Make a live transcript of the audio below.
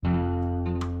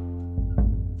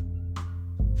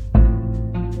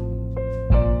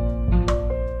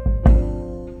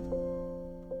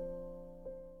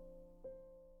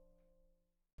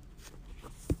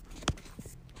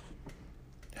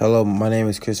Hello, my name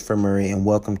is Christopher Murray, and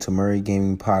welcome to Murray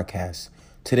Gaming Podcast.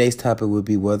 Today's topic would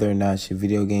be whether or not should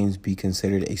video games be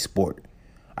considered a sport.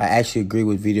 I actually agree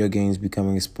with video games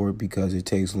becoming a sport because it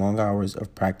takes long hours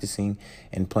of practicing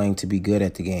and playing to be good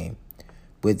at the game.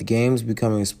 With games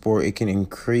becoming a sport, it can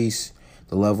increase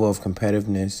the level of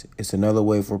competitiveness. It's another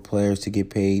way for players to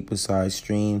get paid besides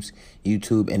streams,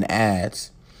 YouTube, and ads.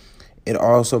 It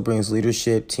also brings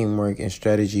leadership, teamwork, and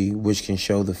strategy, which can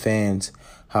show the fans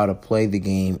how to play the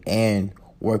game and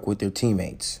work with their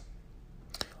teammates.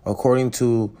 According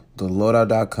to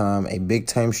theloadout.com, a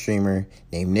big-time streamer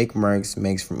named Nick Merckx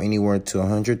makes from anywhere to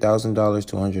 $100,000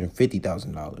 to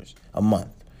 $150,000 a month.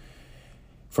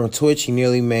 From Twitch, he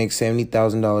nearly makes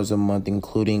 $70,000 a month,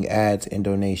 including ads and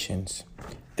donations.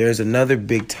 There's another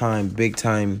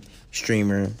big-time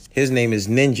streamer. His name is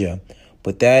Ninja,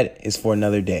 but that is for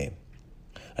another day.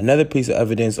 Another piece of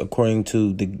evidence, according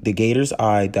to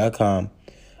thegatorseye.com,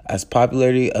 as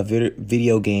popularity of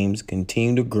video games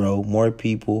continue to grow, more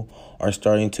people are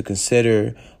starting to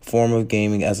consider form of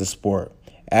gaming as a sport.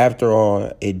 After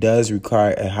all, it does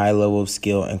require a high level of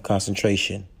skill and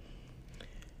concentration.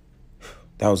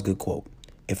 That was a good quote.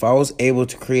 If I was able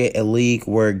to create a league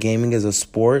where gaming is a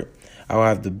sport, I would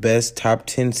have the best top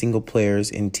 10 single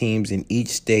players and teams in each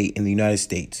state in the United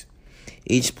States.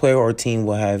 Each player or team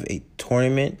will have a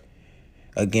tournament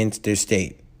against their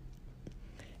state.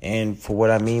 And for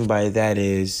what I mean by that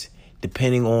is,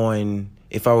 depending on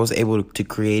if I was able to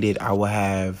create it, I will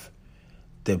have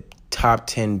the top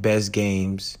 10 best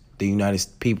games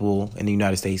people in the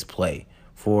United States play.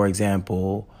 For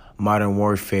example, Modern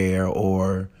Warfare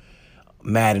or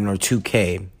Madden or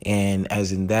 2K. And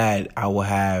as in that, I will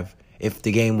have, if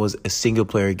the game was a single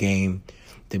player game,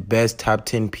 the best top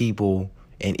 10 people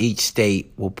in each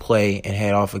state will play and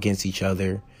head off against each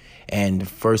other. And the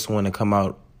first one to come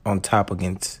out on top in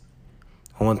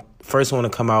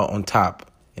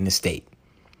the state.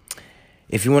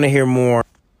 If you want to hear more,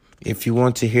 if you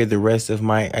want to hear the rest of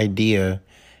my idea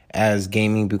as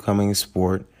gaming becoming a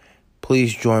sport,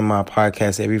 please join my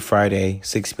podcast every Friday,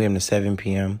 6 p.m. to 7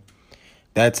 p.m.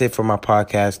 That's it for my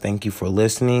podcast. Thank you for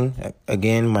listening.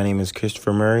 Again, my name is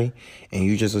Christopher Murray, and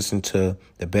you just listened to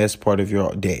the best part of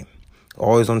your day.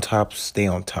 Always on top, stay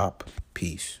on top.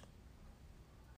 Peace.